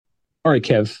All right,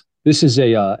 Kev. This is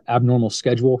a abnormal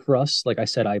schedule for us. Like I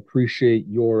said, I appreciate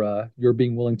your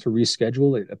being willing to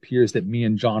reschedule. It appears that me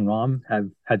and John Rahm have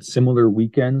had similar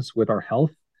weekends with our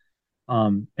health.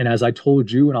 And as I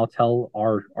told you, and I'll tell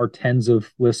our tens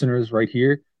of listeners right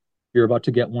here, you're about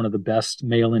to get one of the best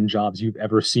mail-in jobs you've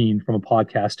ever seen from a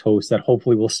podcast host that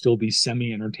hopefully will still be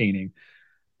semi-entertaining.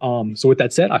 So with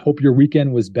that said, I hope your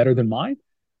weekend was better than mine.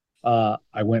 I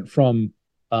went from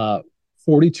uh,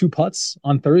 42 putts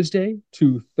on Thursday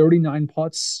to 39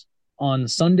 putts on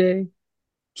Sunday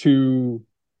to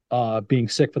being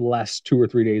sick for the last 2 or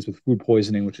 3 days with food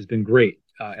poisoning, which has been great.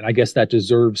 And I guess that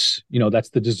deserves, that's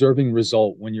the deserving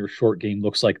result when your short game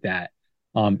looks like that,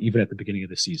 even at the beginning of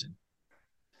the season.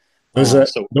 Those are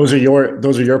So those are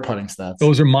your putting stats.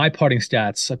 those are my putting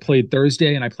stats. I played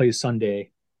Thursday and I played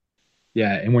Sunday.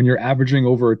 Yeah, and when you're averaging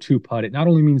over a two putt, it not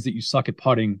only means that you suck at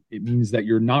putting, it means that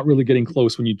you're not really getting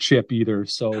close when you chip either.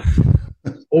 So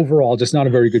overall, just not a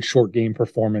very good short game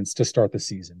performance to start the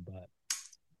season. But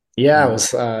Yeah, I um,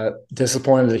 was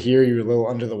disappointed to hear you were a little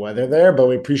under the weather there, but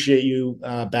we appreciate you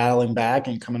battling back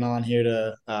and coming on here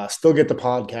to still get the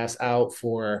podcast out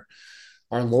for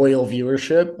our loyal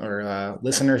viewership or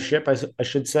listenership, I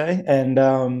should say.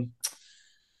 And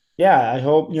yeah, I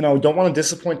hope, don't want to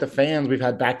disappoint the fans. We've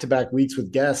had back-to-back weeks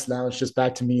with guests. Now it's just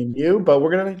back to me and you, but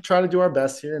we're going to try to do our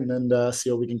best here and then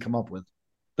see what we can come up with.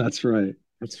 that's right.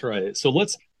 That's right. So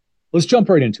let's jump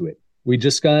right into it. We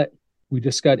just got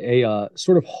a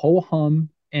sort of ho hum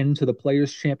end to the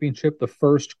Players Championship, the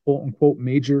first quote unquote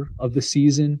major of the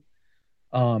season.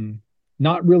 Um,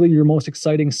 Not really your most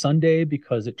exciting Sunday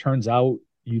because it turns out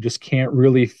you can't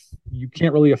really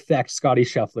affect Scotty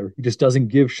Scheffler. He just doesn't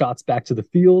give shots back to the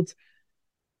field.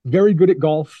 Very good at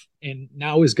golf, and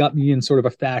now has got me in sort of a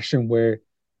fashion where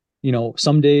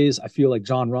some days I feel like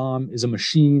John Rahm is a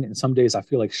machine, and some days I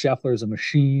feel like Scheffler is a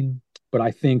machine. But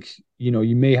I think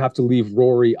you may have to leave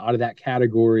Rory out of that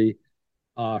category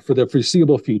for the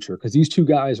foreseeable future because these two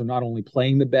guys are not only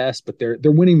playing the best, but they're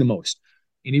winning the most.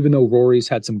 And even though Rory's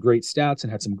had some great stats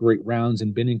and had some great rounds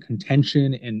and been in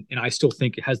contention, and I still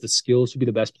think it has the skills to be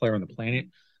the best player on the planet,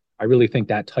 I really think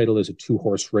that title is a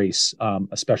two-horse race,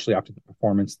 especially after the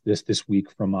performance this week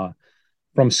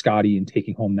from Scotty and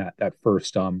taking home that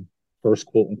first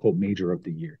quote unquote major of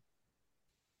the year.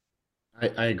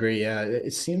 I agree. Yeah,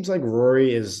 it seems like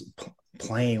Rory is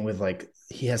playing with like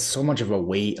he has so much of a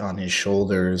weight on his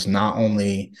shoulders, not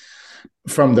only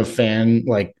from the fan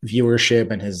like viewership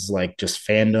and his like just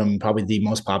fandom, probably the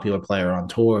most popular player on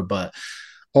tour, but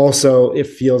also it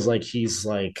feels like he's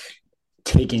like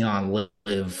taking on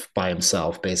live by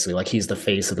himself basically like he's the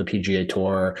face of the PGA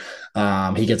tour.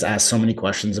 He gets asked so many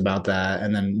questions about that,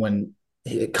 and then when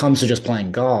it comes to just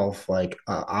playing golf, like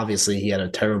obviously he had a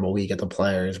terrible week at the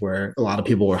Players where a lot of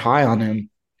people were high on him,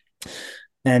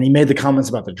 and he made the comments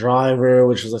about the driver,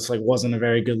 which was just like wasn't a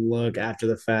very good look after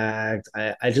the fact.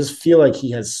 I just feel like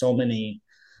he has so many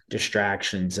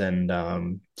distractions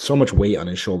and so much weight on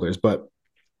his shoulders. But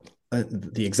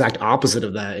the exact opposite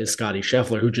of that is Scotty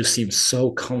Scheffler, who just seems so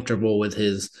comfortable with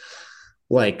his,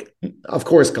 like, of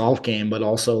course, golf game, but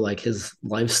also like his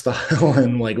lifestyle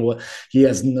and like what he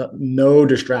has no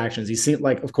distractions. He seems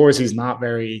like, of course, he's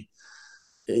very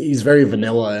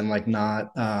vanilla and like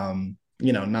not,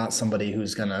 not somebody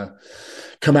who's gonna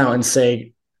come out and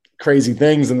say crazy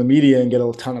things in the media and get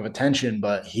a ton of attention,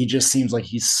 but he just seems like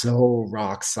he's so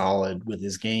rock solid with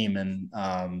his game.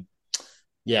 And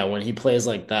yeah, when he plays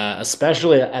like that,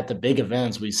 especially at the big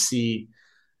events, we see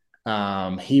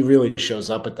he really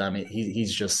shows up at them.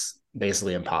 He's just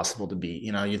basically impossible to beat.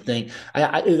 You think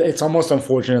it's almost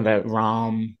unfortunate that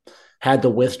Rom had to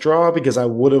withdraw because I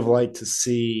would have liked to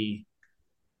see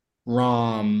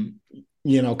Rom,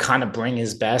 kind of bring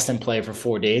his best and play for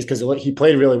 4 days because he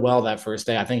played really well that first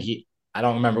day. I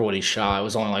don't remember what he shot. It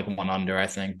was only like one under, I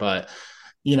think, but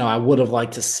I would have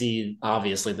liked to see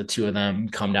obviously the two of them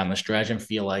come down the stretch and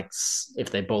feel like if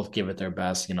they both give it their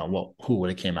best, who would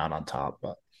have came out on top.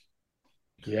 But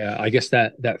Yeah, I guess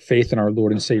that faith in our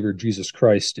Lord and Savior Jesus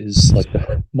Christ is like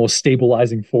the most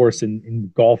stabilizing force in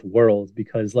the golf world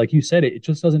because, like you said, it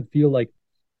just doesn't feel like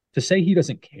to say he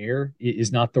doesn't care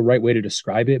is not the right way to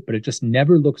describe it, but it just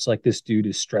never looks like this dude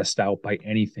is stressed out by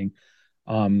anything.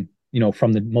 From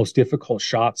the most difficult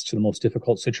shots to the most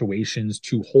difficult situations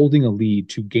to holding a lead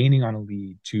to gaining on a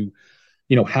lead to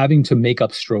having to make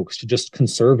up strokes to just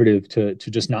conservative to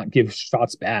just not give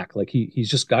shots back. Like he's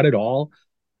just got it all.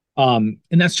 And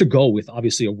that's to go with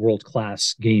obviously a world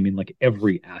class game in like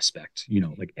every aspect,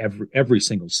 like every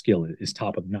single skill is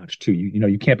top of the notch too.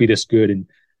 You can't be this good and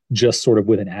just sort of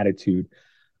with an attitude.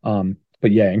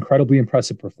 But yeah, incredibly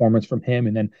impressive performance from him.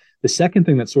 And then the second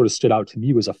thing that sort of stood out to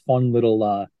me was a fun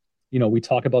little, we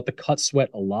talk about the cut sweat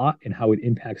a lot and how it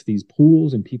impacts these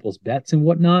pools and people's bets and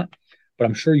whatnot. But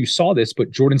I'm sure you saw this,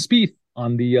 but Jordan Spieth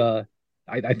on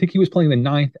I think he was playing the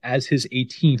ninth as his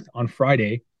 18th on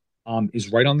Friday,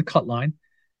 is right on the cut line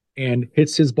and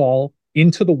hits his ball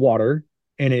into the water,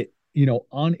 and it,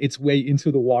 on its way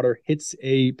into the water, hits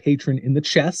a patron in the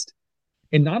chest.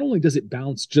 And not only does it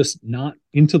bounce just not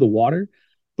into the water,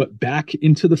 but back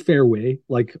into the fairway,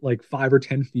 like 5 or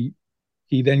 10 feet.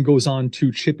 He then goes on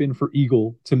to chip in for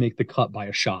eagle to make the cut by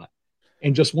a shot.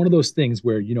 And just one of those things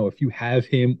where, if you have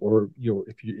him, or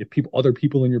if people, other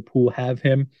people in your pool have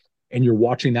him, and you're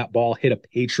watching that ball hit a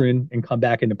patron and come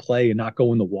back into play and not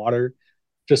go in the water,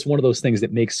 just one of those things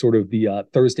that makes sort of the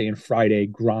Thursday and Friday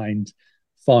grind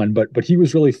fun. But he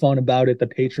was really fun about it. The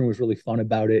patron was really fun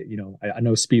about it. I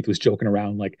know Spieth was joking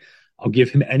around like, I'll give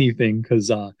him anything because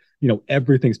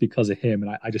everything's because of him,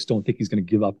 and I just don't think he's going to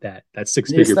give up that six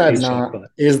Is figure that paycheck. not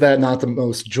But is that not the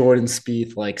most Jordan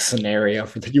Spieth like scenario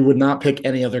for that? You would not pick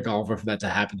any other golfer for that to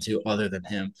happen to other than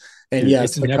him. And dude,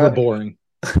 yes, it's never boring.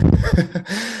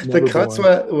 the Never cut boring.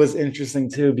 sweat was interesting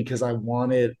too because I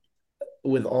wanted,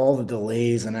 with all the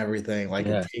delays and everything, like it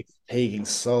Yeah. takes taking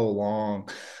so long.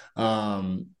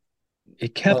 Um,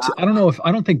 It but kept, I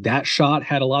don't think that shot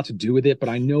had a lot to do with it, but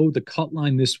I know the cut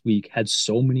line this week had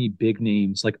so many big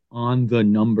names like on the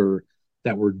number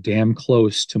that were damn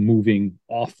close to moving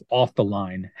off the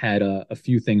line, had a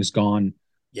few things gone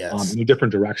yes, in a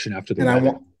different direction after the and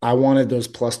weather. I wanted those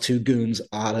plus two goons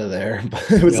out of there,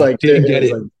 but it was Yeah, like didn't get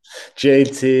it.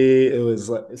 JT, it was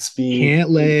like Speed,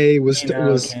 Cantlay Finau, was two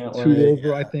Cantlay,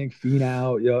 over, I think.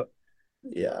 Finau, yeah.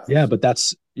 yeah. Yeah, but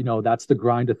that's the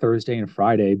grind of Thursday and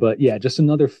Friday. But yeah, just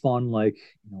another fun, like,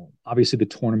 obviously the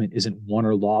tournament isn't won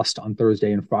or lost on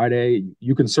Thursday and Friday.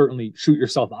 You can certainly shoot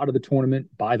yourself out of the tournament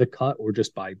by the cut or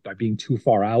just by being too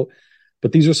far out.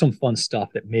 But these are some fun stuff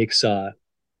that makes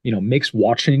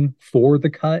watching for the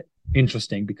cut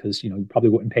interesting, because you probably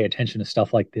wouldn't pay attention to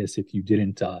stuff like this if you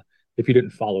didn't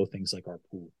follow things like our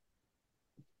pool.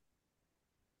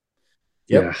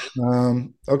 Yeah.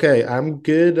 Yep. Okay, I'm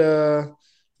good. I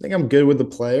think I'm good with the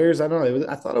players. I don't know.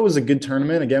 I thought it was a good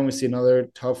tournament. Again, we see another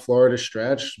tough Florida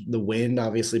stretch. The wind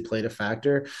obviously played a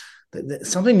factor.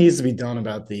 Something needs to be done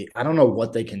about I don't know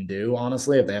what they can do,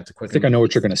 honestly, if they have to I think quicken I know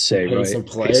what you're gonna the say, pace right? of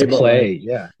Pace play. of But like, play.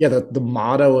 Yeah. yeah, the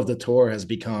motto of the tour has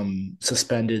become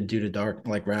suspended due to dark,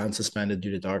 like round suspended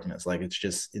due to darkness. Like it's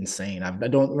just insane. I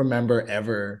don't remember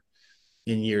ever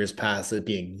in years past it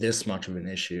being this much of an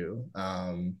issue.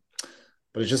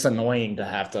 But it's just annoying to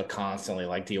have to constantly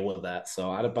like deal with that.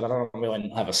 But I don't really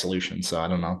have a solution. So I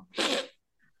don't know.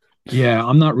 Yeah,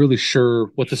 I'm not really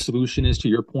sure what the solution is to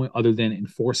your point, other than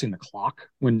enforcing the clock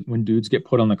when dudes get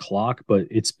put on the clock. But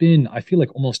I feel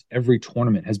like almost every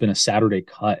tournament has been a Saturday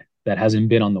cut that hasn't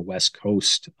been on the West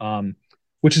Coast,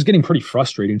 which is getting pretty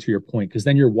frustrating to your point, because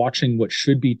then you're watching what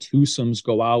should be twosomes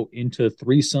go out into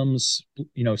threesomes,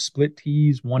 split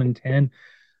tees, 1 and 10.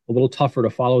 A little tougher to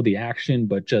follow the action,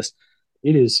 but just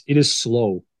it is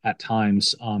slow at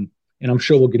times. And I'm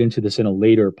sure we'll get into this in a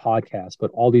later podcast,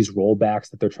 but all these rollbacks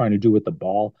that they're trying to do with the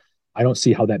ball, I don't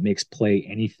see how that makes play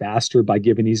any faster by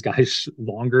giving these guys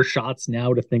longer shots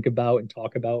now to think about and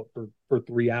talk about for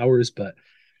 3 hours. But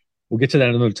we'll get to that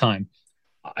another time.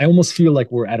 I almost feel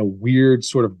like we're at a weird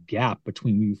sort of gap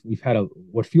between we've had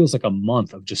what feels like a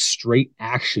month of just straight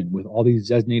action with all these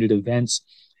designated events.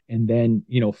 And then,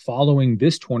 following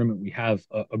this tournament, we have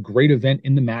a great event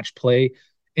in the match play,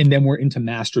 and then we're into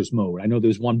Masters mode. I know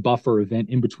there's one buffer event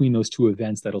in between those two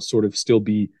events that'll sort of still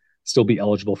be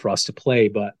eligible for us to play,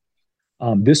 but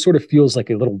this sort of feels like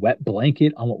a little wet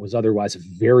blanket on what was otherwise a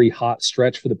very hot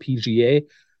stretch for the PGA.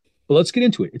 But let's get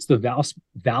into it. It's the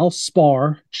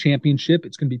Valspar Championship.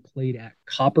 It's going to be played at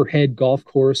Copperhead Golf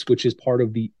Course, which is part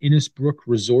of the Innisbrook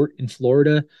Resort in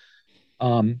Florida.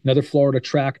 Another Florida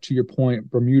track, to your point,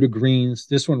 Bermuda Greens.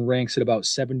 This one ranks at about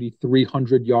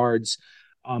 7,300 yards.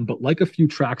 But like a few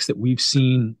tracks that we've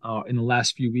seen in the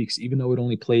last few weeks, even though it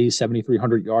only plays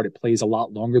 7,300 yard, it plays a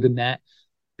lot longer than that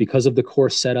because of the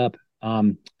course setup.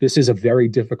 This is a very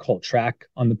difficult track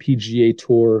on the PGA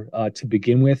Tour to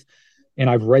begin with. And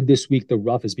I've read this week the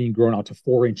rough is being grown out to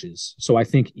 4 inches. So I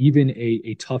think even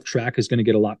a tough track is going to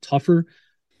get a lot tougher.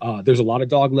 There's a lot of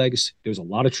dog legs. There's a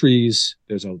lot of trees.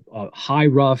 There's a high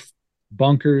rough,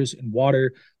 bunkers, and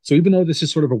water. So even though this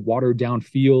is sort of a watered down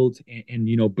field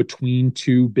and between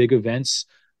two big events,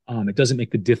 it doesn't make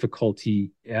the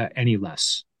difficulty any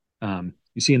less. You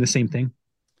seeing the same thing?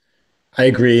 I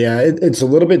agree. Yeah, it's a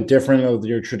little bit different of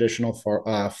your traditional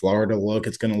Florida look.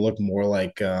 It's going to look more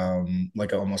like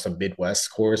almost a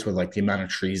Midwest course with like the amount of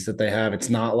trees that they have. It's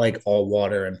not like all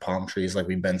water and palm trees like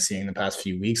we've been seeing the past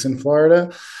few weeks in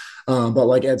Florida. But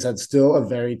like Ed said, still a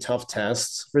very tough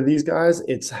test for these guys.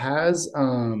 It has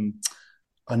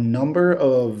a number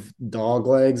of dog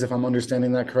legs, if I'm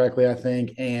understanding that correctly, I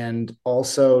think. And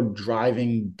also,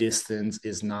 driving distance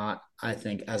is not, I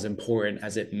think, as important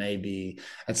as it may be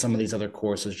at some of these other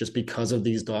courses. Just because of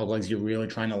these dog legs, you're really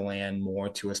trying to land more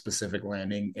to a specific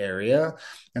landing area.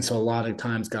 And so, a lot of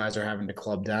times, guys are having to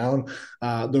club down.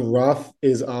 The rough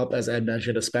is up, as Ed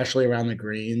mentioned, especially around the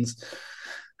greens.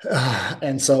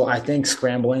 And so I think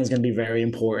scrambling is going to be very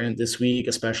important this week,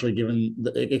 especially given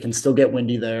it can still get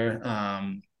windy there.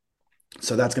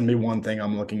 So that's going to be one thing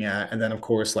I'm looking at. And then, of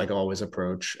course, like always,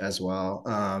 approach as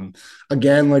well.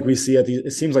 Again, like we see at the,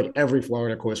 it seems like every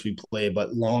Florida course we play,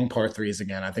 but long par threes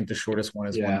again. I think the shortest one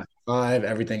is Yeah. 105.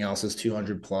 Everything else is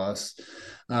 200 plus.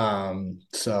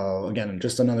 So again,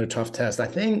 just another tough test. I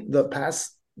think the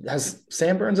past has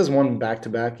Sam Burns has won back to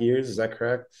back years. Is that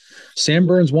correct? Sam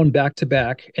Burns won back to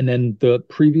back, and then the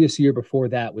previous year before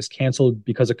that was canceled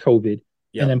because of COVID,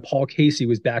 and then Yep. Paul Casey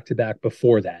was back to back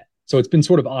before that. So it's been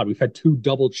sort of odd. We've had two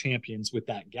double champions with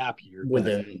that gap year, but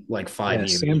Within like five yeah,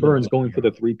 years. Sam Burns going for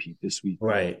the three-peat this week.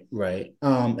 Right, right.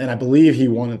 And I believe he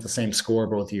won at the same score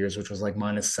both years, which was like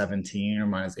minus 17 or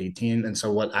minus 18. And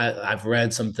so I've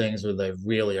read some things where they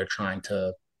really are trying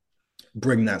to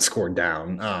bring that score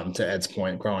down, to Ed's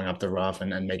point, growing up the rough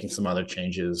and making some other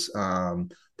changes.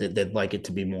 They'd like it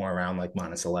to be more around like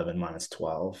minus 11, minus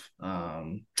 12.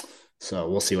 So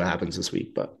we'll see what happens this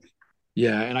week. But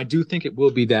Yeah, and I do think it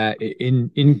will be that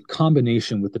in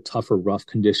combination with the tougher rough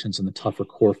conditions and the tougher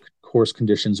course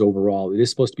conditions overall. It is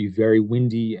supposed to be very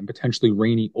windy and potentially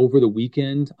rainy over the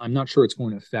weekend. I'm not sure it's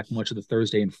going to affect much of the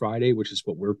Thursday and Friday, which is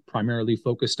what we're primarily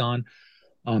focused on.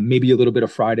 Maybe a little bit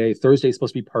of Friday. Thursday is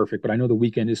supposed to be perfect, but I know the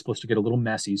weekend is supposed to get a little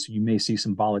messy, so you may see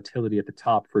some volatility at the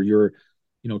top for your,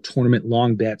 tournament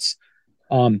long bets.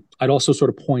 I'd also sort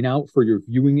of point out for your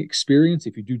viewing experience,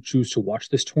 if you do choose to watch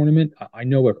this tournament, I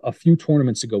know a few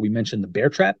tournaments ago we mentioned the Bear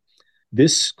Trap.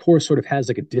 This course sort of has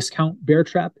like a discount Bear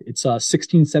Trap. It's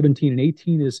 16, 17, and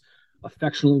 18 is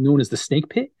affectionately known as the Snake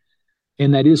Pit,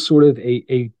 and that is sort of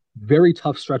a very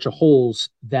tough stretch of holes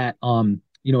that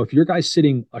if your guy's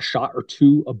sitting a shot or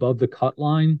two above the cut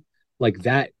line, like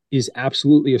that is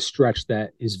absolutely a stretch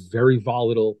that is very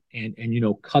volatile, and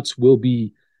cuts will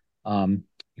be um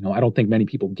I don't think many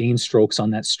people gain strokes on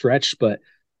that stretch, but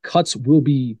cuts will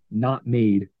be not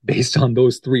made based on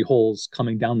those three holes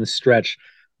coming down the stretch.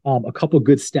 A couple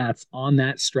good stats on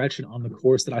that stretch and on the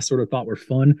course that I sort of thought were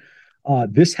fun.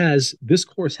 This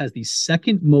course has the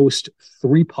second most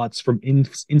three putts from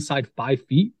inside 5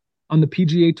 feet on the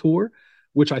PGA Tour,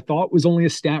 which I thought was only a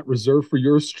stat reserved for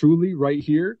yours truly right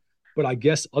here. But I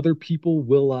guess other people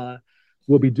will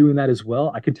be doing that as well.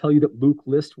 I can tell you that Luke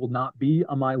List will not be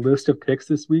on my list of picks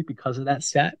this week because of that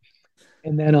stat.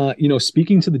 And then,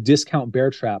 speaking to the discount Bear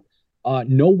Trap,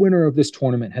 no winner of this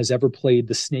tournament has ever played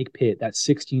the Snake Pit, that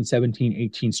 16, 17,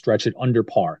 18 stretch at under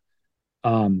par.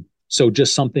 So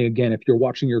just something, again, if you're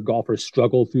watching your golfer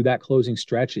struggle through that closing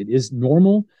stretch, it is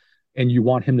normal. And you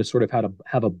want him to sort of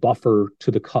have a buffer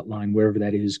to the cut line, wherever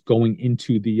that is, going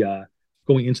into the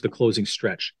closing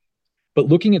stretch. But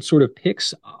looking at sort of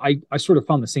picks, I sort of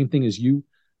found the same thing as you.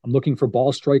 I'm looking for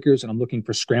ball strikers and I'm looking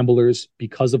for scramblers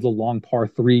because of the long par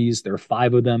threes. There are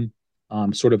five of them,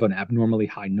 sort of an abnormally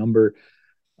high number.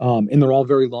 And they're all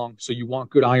very long. So you want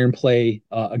good iron play.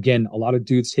 Again, a lot of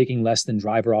dudes taking less than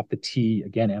driver off the tee.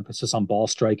 Again, emphasis on ball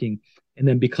striking. And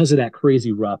then because of that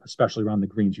crazy rough, especially around the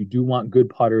greens, you do want good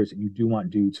putters and you do want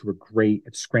dudes who are great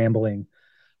at scrambling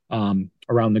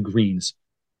around the greens.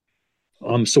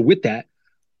 So with that,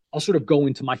 I'll sort of go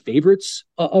into my favorites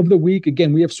of the week.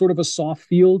 Again, we have sort of a soft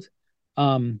field.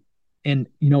 And,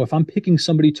 if I'm picking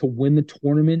somebody to win the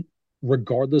tournament,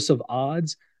 regardless of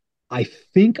odds, I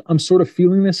think I'm sort of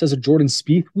feeling this as a Jordan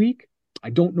Spieth week. I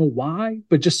don't know why,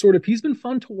 but just sort of he's been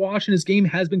fun to watch and his game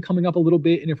has been coming up a little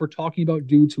bit. And if we're talking about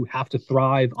dudes who have to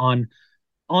thrive on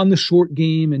the short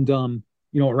game and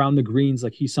around the greens,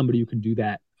 like he's somebody who can do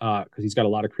that because he's got a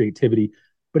lot of creativity.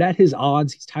 But at his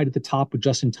odds, he's tied at the top with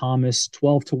Justin Thomas,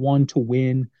 12-1 to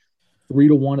win,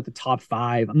 3-1 at the top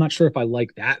five. I'm not sure if I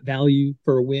like that value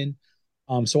for a win.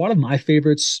 So out of my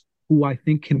favorites, who I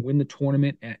think can win the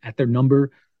tournament at their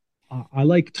number, I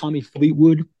like Tommy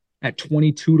Fleetwood at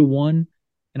 22-1,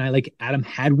 and I like Adam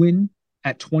Hadwin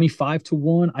at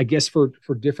 25-1. I guess for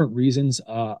different reasons.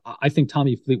 I think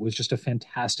Tommy Fleetwood was just a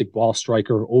fantastic ball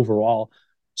striker overall.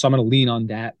 So I'm going to lean on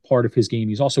that part of his game.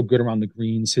 He's also good around the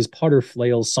greens. His putter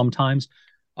flails sometimes.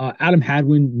 Adam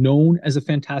Hadwin, known as a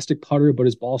fantastic putter, but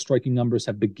his ball striking numbers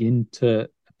have begun to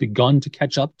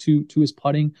catch up to his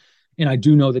putting. And I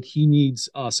do know that he needs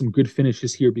some good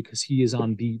finishes here because he is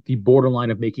on the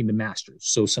borderline of making the Masters.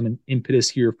 So some impetus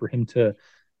here for him to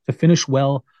finish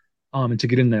well, and to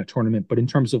get in that tournament. But in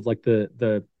terms of like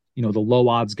the low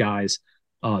odds guys,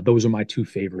 those are my two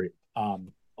favorite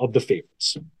of the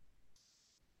favorites.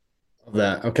 Of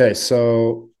that. Okay,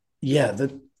 so yeah,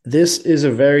 this is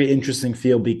a very interesting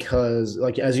field because,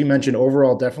 like as you mentioned,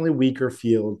 overall definitely weaker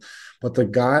field, but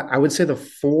I would say the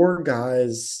four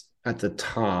guys at the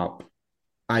top,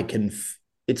 I can.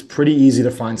 It's pretty easy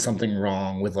to find something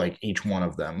wrong with like each one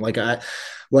of them. Like I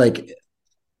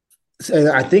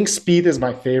think Speed is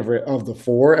my favorite of the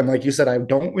four, and like you said, I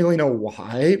don't really know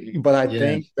why, but I Yeah.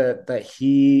 think that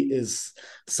he is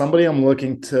somebody I'm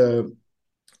looking to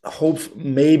hope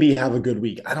maybe have a good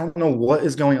week. I don't know what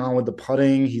is going on with the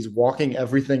putting. He's walking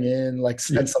everything in, like,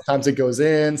 and sometimes it goes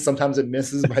in, sometimes it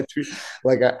misses by two.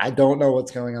 Like I don't know what's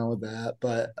going on with that,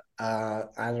 but I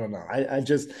don't know.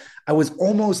 I was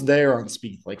almost there on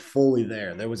Speed, like fully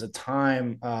there. There was a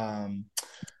time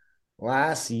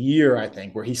last year, I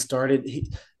think, where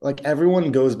like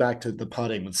everyone goes back to the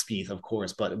putting with Spieth, of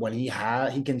course, but when he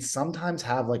can sometimes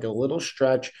have like a little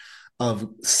stretch of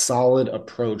solid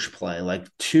approach play, like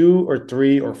 2 or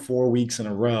 3 or 4 weeks in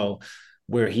a row,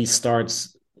 where he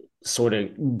starts sort of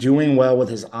doing well with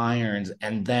his irons,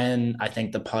 and then I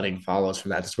think the putting follows from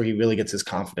that. That's where he really gets his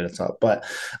confidence up. But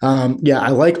yeah, I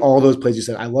like all those plays you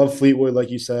said. I love Fleetwood,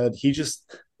 like you said.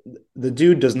 The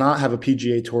dude does not have a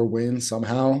PGA Tour win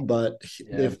somehow, but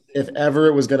Yeah. if ever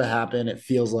it was going to happen, it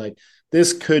feels like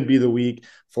this could be the week.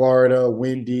 Florida,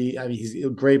 windy. I mean, he's a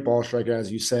great ball striker,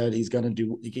 as you said. He's going to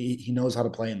do. He knows how to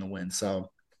play in the wind. So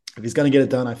if he's going to get it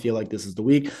done, I feel like this is the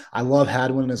week. I love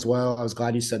Hadwin as well. I was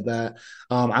glad you said that.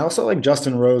 I also like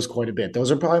Justin Rose quite a bit.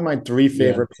 Those are probably my three Yeah.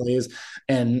 favorite plays,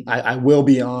 and I will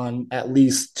be on at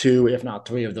least two, if not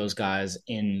three, of those guys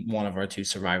in one of our two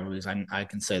Survivor leagues. I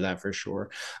can say that for sure.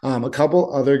 A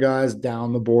couple other guys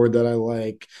down the board that I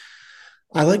like.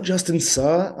 I like Justin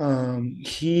Suh.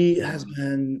 He has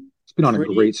been It's been on a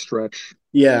pretty, great stretch.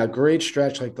 yeah, great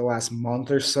stretch like the last month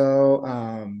or so.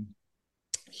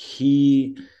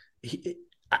 He, he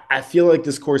I feel like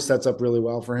this course sets up really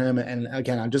well for him. And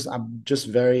again, I'm just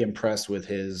very impressed with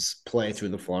his play through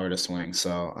the Florida swing.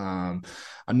 So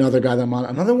another guy that I'm on,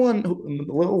 another one,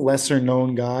 a little lesser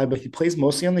known guy, but he plays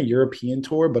mostly on the European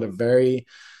tour, but a very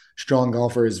strong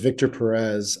golfer is Victor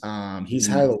Perez. He's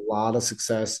had Mm. a lot of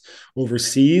success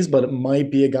overseas, but it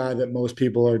might be a guy that most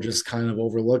people are just kind of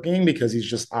overlooking because he's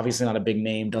just obviously not a big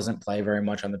name, doesn't play very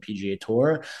much on the PGA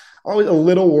Tour. Always a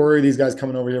little worried these guys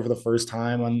coming over here for the first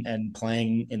time and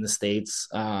playing in the States.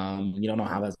 You don't know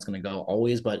how that's going to go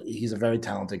always, but he's a very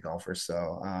talented golfer.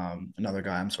 So another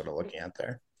guy I'm sort of looking at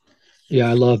there. Yeah,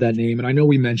 I love that name. And I know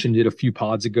we mentioned it a few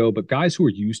pods ago, but guys who are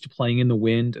used to playing in the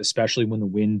wind, especially when the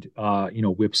wind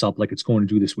whips up like it's going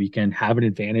to do this weekend, have an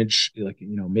advantage. Like,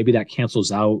 maybe that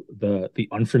cancels out the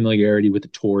unfamiliarity with the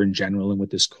tour in general and with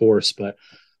this course. But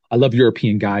I love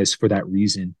European guys for that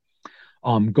reason.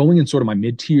 Going in sort of my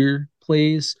mid-tier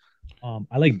plays,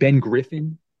 I like Ben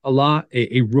Griffin a lot,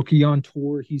 a rookie on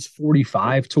tour. He's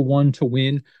 45 to 1 to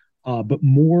win. But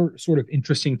more sort of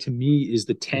interesting to me is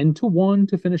the 10 to 1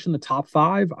 to finish in the top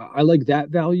five. I like that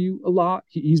value a lot.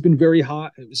 He's been very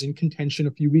hot. It was in contention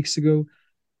a few weeks ago.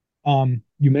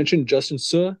 You mentioned Justin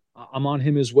Suh. I'm on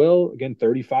him as well. Again,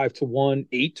 35 to 1,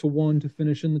 8 to 1 to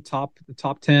finish in the top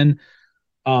 10.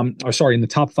 Or sorry, in the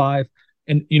top five.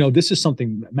 And this is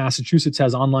something Massachusetts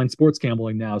has online sports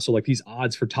gambling now. So like these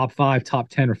odds for top five, top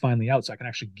 10 are finally out. So I can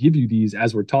actually give you these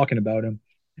as we're talking about them.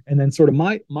 And then sort of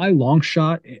my long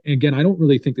shot. Again, I don't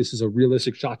really think this is a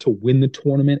realistic shot to win the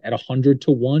tournament at 100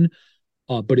 to 1.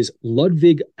 But is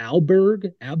Ludwig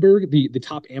Alberg, the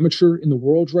top amateur in the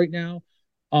world right now.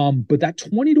 But that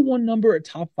 20 to 1 number at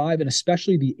top five, and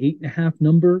especially the 8.5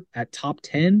 number at top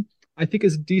 10, I think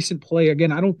is a decent play.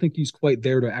 Again, I don't think he's quite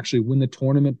there to actually win the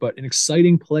tournament, but an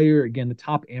exciting player. Again, the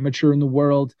top amateur in the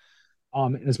world,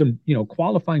 and has been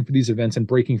qualifying for these events and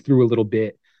breaking through a little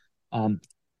bit.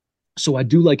 So I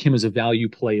do like him as a value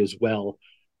play as well.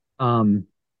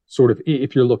 Sort of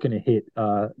if you're looking to hit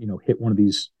one of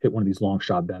these long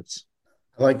shot bets.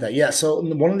 I like that. Yeah. So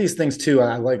one of these things too,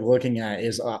 I like looking at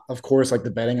is, of course, like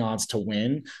the betting odds to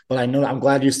win. But I know I'm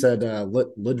glad you said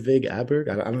Ludwig Aberg.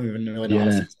 I don't even know how to say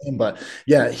Yeah. his name, but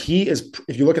yeah, he is.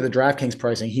 If you look at the DraftKings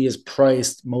pricing, he is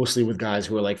priced mostly with guys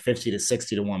who are like 50 to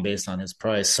 60 to 1 based on his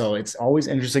price. So it's always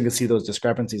interesting to see those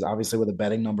discrepancies. Obviously, with a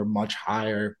betting number much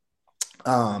higher.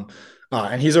 Um,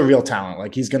 And he's a real talent.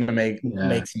 Like he's going to Yeah.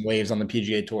 make some waves on the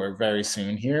PGA Tour very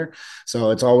soon here.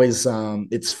 So it's always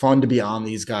it's fun to be on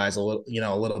these guys a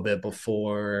little bit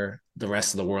before the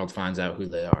rest of the world finds out who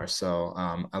they are. So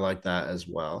I like that as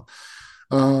well.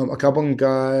 A couple of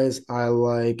guys I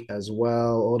like as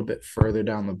well, a little bit further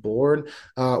down the board.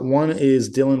 One is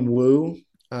Dylan Wu.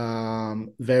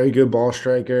 Very good ball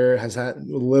striker, has had a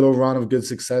little run of good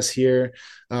success here.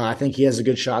 I think he has a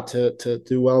good shot to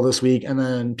do well this week. And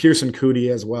then Pearson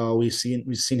Coody as well. We've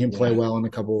seen him play Yeah. well in a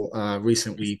couple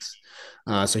recent weeks.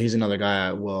 So he's another guy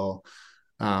I will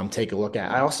take a look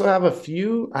at. I also have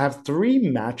I have three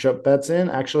matchup bets in.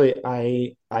 Actually,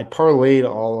 I parlayed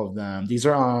all of them. These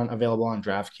are on available on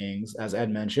DraftKings. As Ed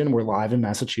mentioned, we're live in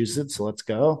Massachusetts, so let's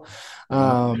go.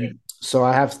 Yeah. So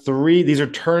I have three. These are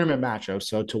tournament matchups.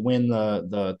 So to win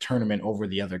the tournament over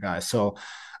the other guys. So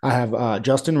I have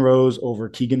Justin Rose over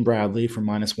Keegan Bradley for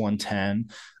 -110,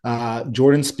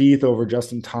 Jordan Spieth over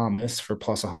Justin Thomas for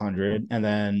 +100, and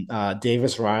then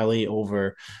Davis Riley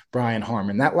over Brian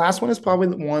Harman. That last one is probably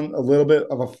the one a little bit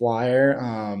of a flyer.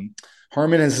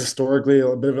 Harman is historically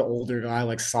a bit of an older guy,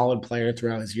 like solid player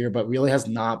throughout his year, but really has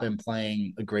not been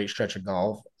playing a great stretch of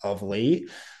golf of late.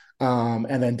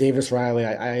 And then Davis Riley,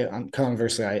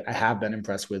 conversely, I have been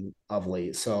impressed with of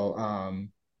late. So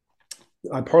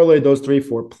I parlayed those three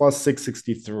for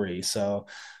 +663. So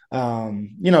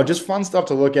just fun stuff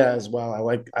to look at as well.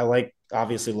 I like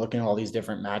obviously looking at all these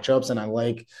different matchups, and I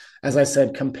like, as I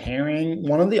said, comparing.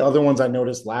 One of the other ones I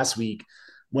noticed last week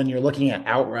when you're looking at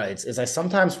outrights is I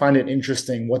sometimes find it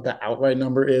interesting what the outright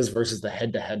number is versus the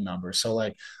head-to-head number. So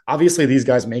like obviously these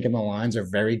guys making the lines are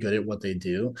very good at what they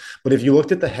do, but if you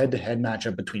looked at the head-to-head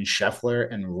matchup between Scheffler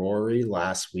and Rory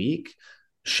last week,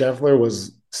 Scheffler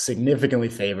was significantly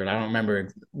favored. I don't remember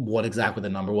what exactly the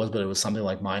number was, but it was something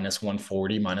like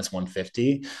 -140,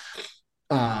 -150.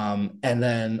 And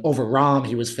then over Rahm,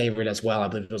 he was favored as well. I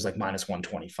believe it was like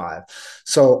 -125.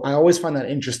 So I always find that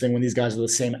interesting when these guys are the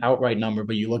same outright number,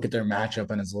 but you look at their matchup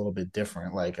and it's a little bit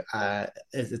different. Like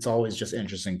it's always just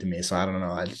interesting to me. So I don't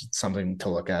know. It's something to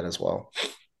look at as well.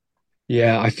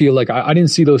 Yeah, I feel like I didn't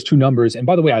see those two numbers. And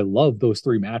by the way, I love those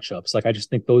three matchups. Like, I just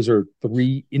think those are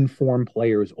three informed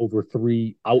players over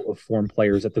three out of form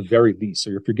players at the very least. So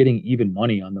if you're getting even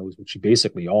money on those, which you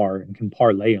basically are, and can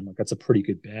parlay them, like that's a pretty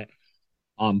good bet.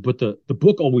 But the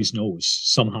book always knows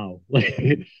somehow. Like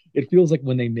it feels like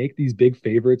when they make these big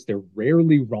favorites, they're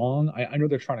rarely wrong. I know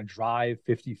they're trying to drive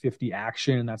 50-50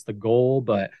 action, that's the goal,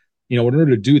 but in order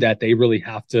to do that, they really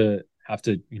have to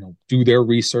do their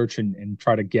research and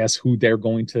try to guess who they're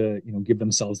going to give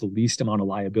themselves the least amount of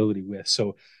liability with.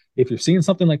 So if you're seeing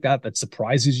something like that that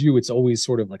surprises you, it's always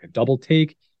sort of like a double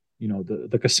take.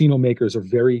 The casino makers are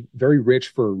very, very rich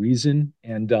for a reason,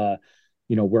 and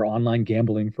we're online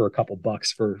gambling for a couple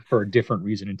bucks for a different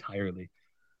reason entirely.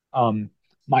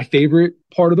 My favorite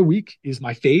part of the week is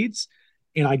my fades,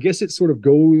 and I guess it sort of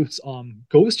goes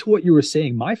to what you were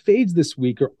saying. My fades this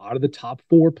week are out of the top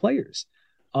four players,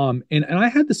 and I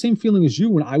had the same feeling as you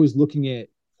when I was looking at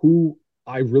who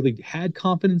I really had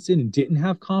confidence in and didn't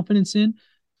have confidence in.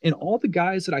 And all the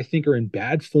guys that I think are in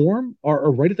bad form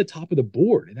are right at the top of the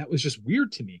board. And that was just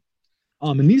weird to me.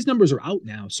 And these numbers are out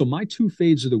now. So my two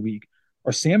fades of the week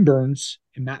are Sam Burns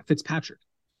and Matt Fitzpatrick.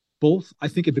 Both, I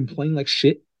think, have been playing like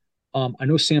shit. I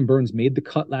know Sam Burns made the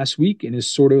cut last week and is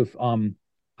sort of,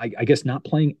 I guess, not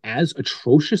playing as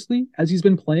atrociously as he's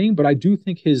been playing, but I do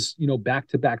think his,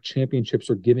 back-to-back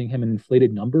championships are giving him an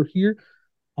inflated number here.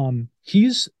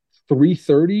 He's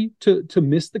 330 to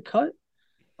miss the cut.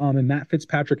 And Matt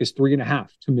Fitzpatrick is 3.5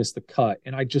 to miss the cut.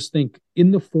 And I just think in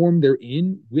the form they're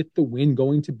in, with the win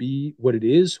going to be what it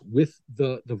is, with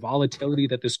the volatility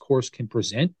that this course can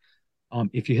present,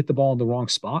 if you hit the ball in the wrong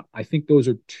spot, I think those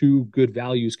are two good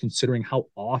values considering how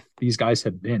off these guys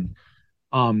have been.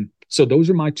 So those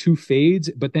are my two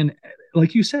fades. But then,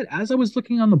 like you said, as I was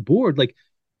looking on the board, like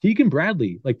Keegan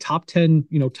Bradley, like top 10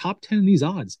 in these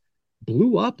odds,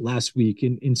 blew up last week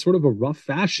in sort of a rough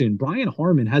fashion. Brian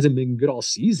Harman hasn't been good all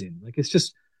season. Like it's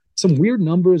just some weird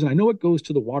numbers. And I know it goes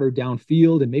to the watered down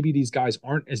field, and maybe these guys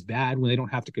aren't as bad when they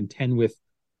don't have to contend with,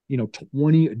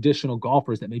 20 additional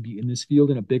golfers that may be in this field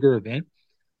in a bigger event.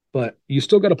 But you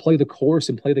still got to play the course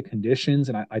and play the conditions.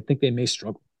 And I think they may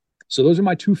struggle. So those are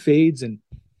my two fades. And,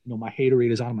 my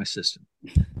haterade is out of my system.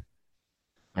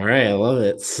 All right, I love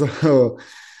it. So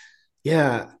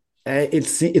yeah,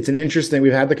 it's an interesting.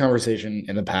 We've had the conversation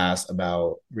in the past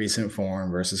about recent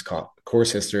form versus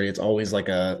course history. It's always like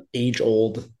a age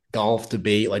old golf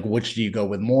debate. Like, which do you go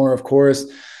with more? Of course,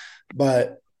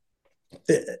 but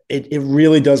it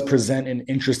really does present an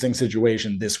interesting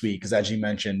situation this week because, as you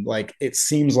mentioned, like it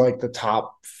seems like the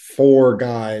top four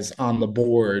guys on the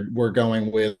board we're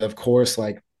going with, of course,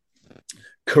 like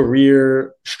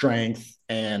career strength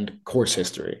and course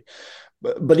history.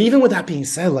 But even with that being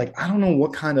said, like I don't know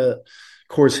what kind of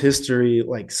course history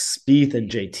like Spieth and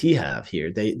JT have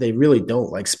here. They really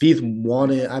don't. Like Spieth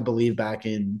won it, I believe, back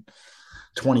in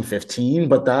 2015,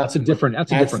 but That's a that's different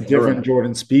era. different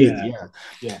Jordan Spieth, Yeah. yeah.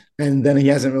 Yeah. And then he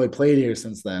hasn't really played here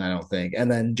since then, I don't think. And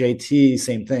then JT,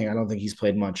 same thing. I don't think he's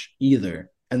played much either.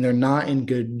 And they're not in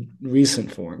good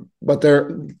recent form, but they're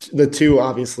the two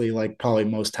obviously like probably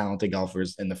most talented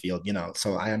golfers in the field, you know.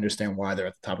 So I understand why they're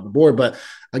at the top of the board. But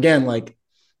again, like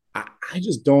I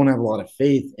just don't have a lot of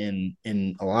faith in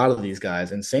a lot of these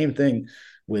guys. And same thing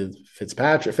with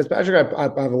Fitzpatrick. Fitzpatrick, I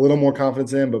have a little more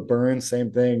confidence in, but Burns,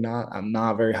 same thing. I'm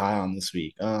not very high on this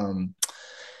week.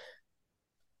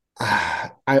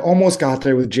 I almost got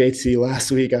there with JT last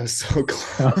week. I was so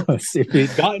close. If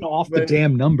he'd gotten off the But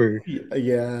damn number.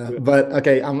 yeah, but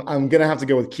okay, I'm gonna have to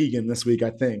go with Keegan this week,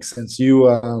 I think, since you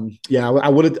yeah, I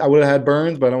would have had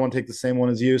Burns, but I don't want to take the same one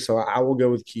as you, so I will go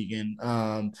with Keegan.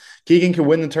 Keegan can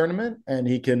win the tournament and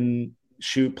he can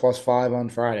shoot +5 on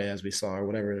Friday, as we saw, or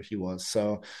whatever he was.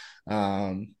 So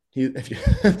if you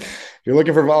if you're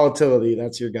looking for volatility,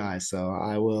 that's your guy. So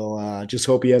I will just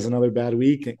hope he has another bad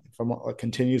week from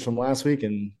continues from last week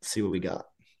and see what we got.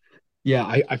 Yeah,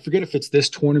 I forget if it's this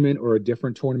tournament or a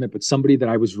different tournament, but somebody that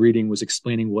I was reading was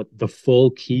explaining what the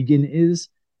full Keegan is.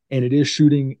 And it is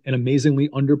shooting an amazingly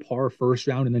under par first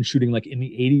round and then shooting like in the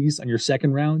 80s on your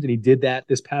second round. And he did that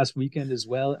this past weekend as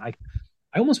well. I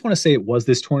almost want to say it was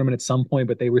this tournament at some point,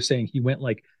 but they were saying he went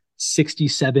like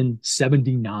 67,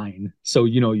 79. So,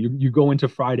 you go into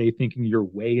Friday thinking you're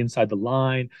way inside the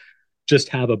line, just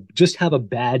have a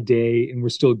bad day and we're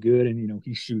still good. And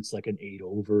he shoots like an 8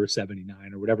 over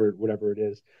 79 or whatever it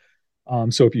is.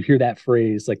 So if you hear that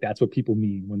phrase, like that's what people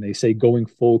mean when they say going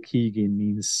full Keegan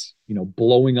means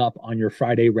blowing up on your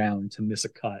Friday round to miss a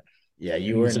cut. Yeah, And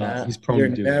you were he's not. prone You're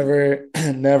to do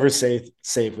it. never safe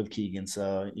with Keegan.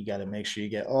 So you got to make sure you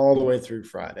get all the way through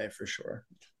Friday for sure.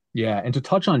 Yeah, and to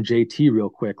touch on JT real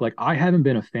quick, like I haven't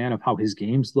been a fan of how his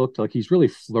games looked. Like he's really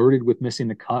flirted with missing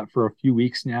the cut for a few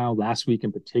weeks now, last week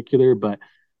in particular. But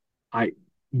I,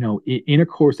 in a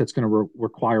course that's going to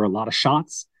require a lot of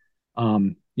shots,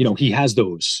 he has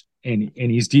those, and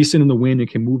he's decent in the wind and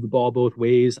can move the ball both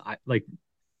ways. I like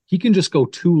he can just go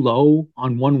too low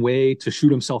on one way to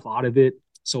shoot himself out of it.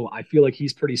 So I feel like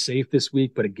he's pretty safe this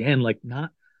week. But again, like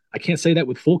not, I can't say that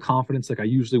with full confidence like I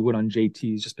usually would on JT.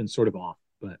 He's just been sort of off,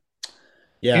 but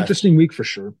Yeah, interesting week for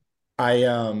sure. I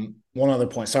one other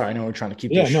point. Sorry, I know we're trying to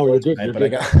keep Yeah, this no, you're short good. tonight, You're but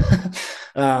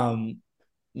I good. got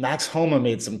Max Homa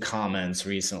made some comments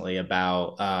recently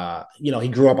about he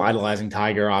grew up idolizing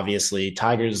Tiger. Obviously,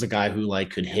 Tiger is the guy who like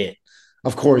could hit,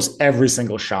 of course, every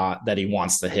single shot that he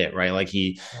wants to hit. Right, like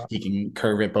he can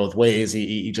curve it both ways.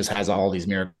 He just has all these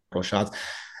miracle shots.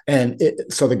 And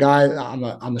so the guy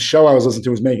on the show I was listening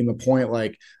to was making the point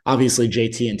like obviously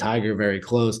JT and Tiger are very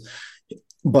close,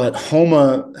 but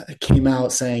Homa came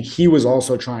out saying he was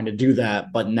also trying to do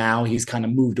that, but now he's kind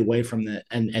of moved away from it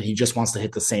and he just wants to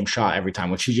hit the same shot every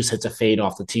time, which he just hits a fade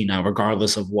off the tee now,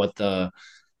 regardless of what the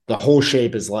whole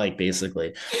shape is like,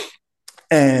 basically.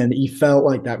 And he felt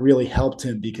like that really helped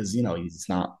him because he's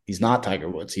not Tiger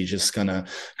Woods. He's just gonna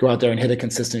go out there and hit a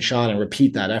consistent shot and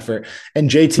repeat that effort. And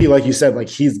JT, like you said, like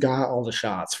he's got all the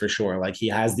shots for sure. Like he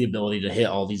has the ability to hit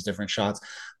all these different shots.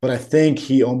 But I think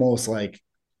he almost like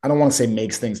I don't want to say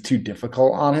makes things too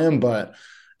difficult on him, but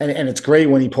and it's great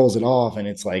when he pulls it off and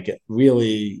it's like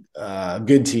really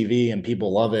good TV and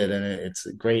people love it and it's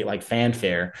great like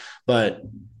fanfare. But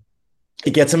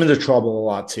it gets him into trouble a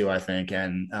lot too, I think.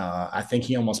 And I think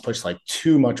he almost puts like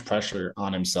too much pressure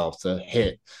on himself to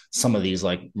hit some of these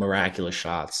like miraculous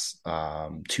shots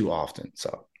too often.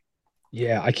 So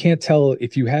Yeah, I can't tell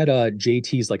if you had a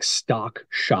JT's like stock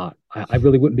shot. I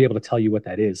really wouldn't be able to tell you what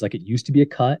that is. Like it used to be a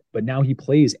cut, but now he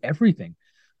plays everything.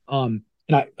 And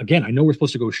I know we're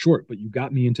supposed to go short, but you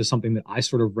got me into something that I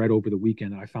sort of read over the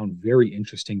weekend that I found very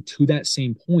interesting. To that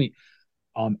same point,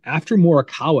 after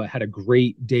Morikawa had a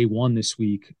great day one this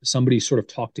week, somebody sort of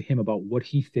talked to him about what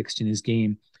he fixed in his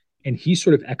game, and he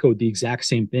sort of echoed the exact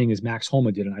same thing as Max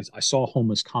Homa did. And I saw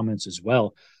Homa's comments as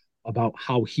well about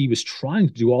how he was trying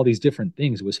to do all these different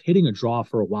things. It was hitting a draw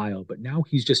for a while, but now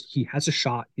he has a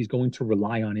shot. He's going to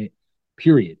rely on it,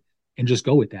 period, and just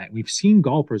go with that. We've seen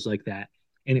golfers like that.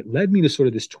 And it led me to sort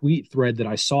of this tweet thread that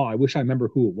I saw. I wish I remember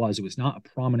who it was. It was not a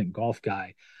prominent golf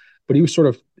guy, but he was sort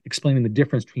of explaining the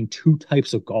difference between two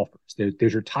types of golfers.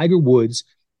 There's your Tiger Woods,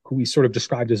 who he sort of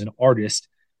described as an artist,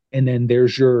 And then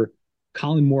there's your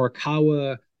Colin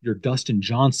Morikawa, your Dustin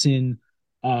Johnson,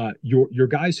 your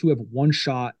guys who have one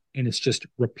shot and it's just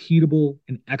repeatable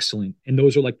and excellent. And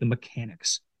those are like the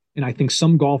mechanics. And I think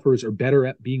some golfers are better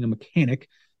at being a mechanic,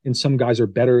 and some guys are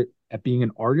better at being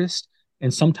an artist.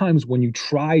 And sometimes when you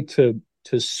try to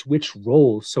switch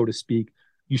roles, so to speak,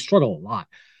 you struggle a lot.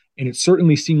 And it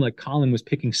certainly seemed like Colin was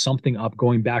picking something up,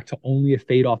 going back to only a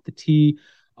fade off the tee.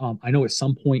 I know at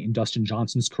some point in Dustin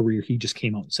Johnson's career, he just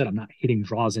came out and said, I'm not hitting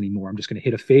draws anymore. I'm just going to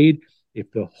hit a fade.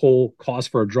 If the hole calls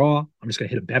for a draw, I'm just going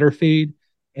to hit a better fade.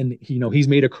 And, he's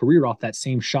made a career off that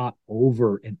same shot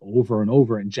over and over and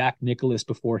over. And Jack Nicklaus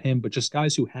before him, but just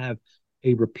guys who have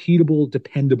a repeatable,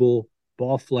 dependable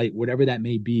ball flight, whatever that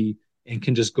may be, and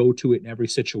can just go to it in every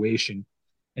situation.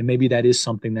 And maybe that is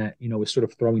something that, is sort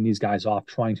of throwing these guys off,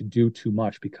 trying to do too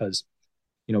much because,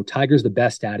 Tiger's the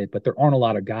best at it, but there aren't a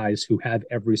lot of guys who have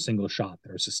every single shot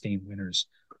that are sustained winners,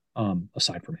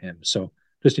 aside from him. So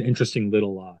just an interesting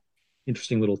little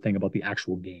thing about the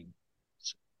actual game.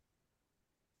 So,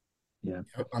 yeah,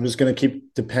 I'm just going to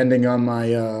keep depending on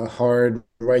my hard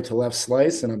right to left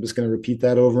slice, and I'm just going to repeat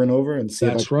that over and over and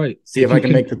that's right. see if I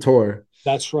can make the tour.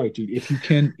 That's right, dude.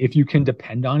 If you can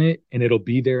depend on it and it'll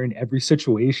be there in every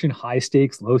situation, high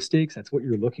stakes, low stakes, that's what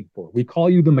you're looking for. We call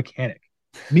you the mechanic.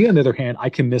 Me, on the other hand, I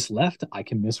can miss left, I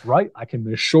can miss right, I can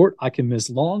miss short, I can miss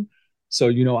long. So,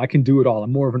 I can do it all.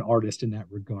 I'm more of an artist in that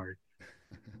regard.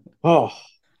 Oh,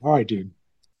 all right, dude.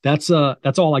 That's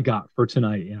all I got for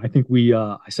tonight. And I think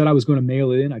I said I was going to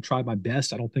mail it in. I tried my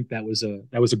best. I don't think that was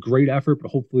a great effort, but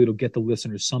hopefully it'll get the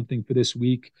listeners something for this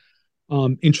week.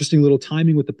 Interesting little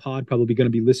timing with the pod, probably going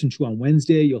to be listened to on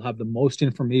Wednesday. You'll have the most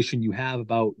information you have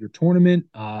about your tournament,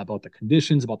 about the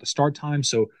conditions, about the start time.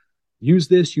 So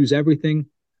use everything.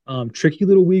 Tricky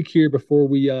little week here before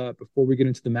we get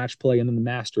into the match play and then the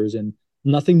Masters, and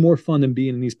nothing more fun than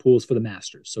being in these pools for the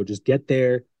Masters. So just get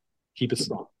there, keep it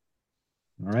strong.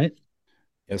 All right.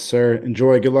 Yes, sir.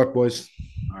 Enjoy. Good luck, boys.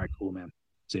 All right, cool, man.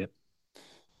 See ya.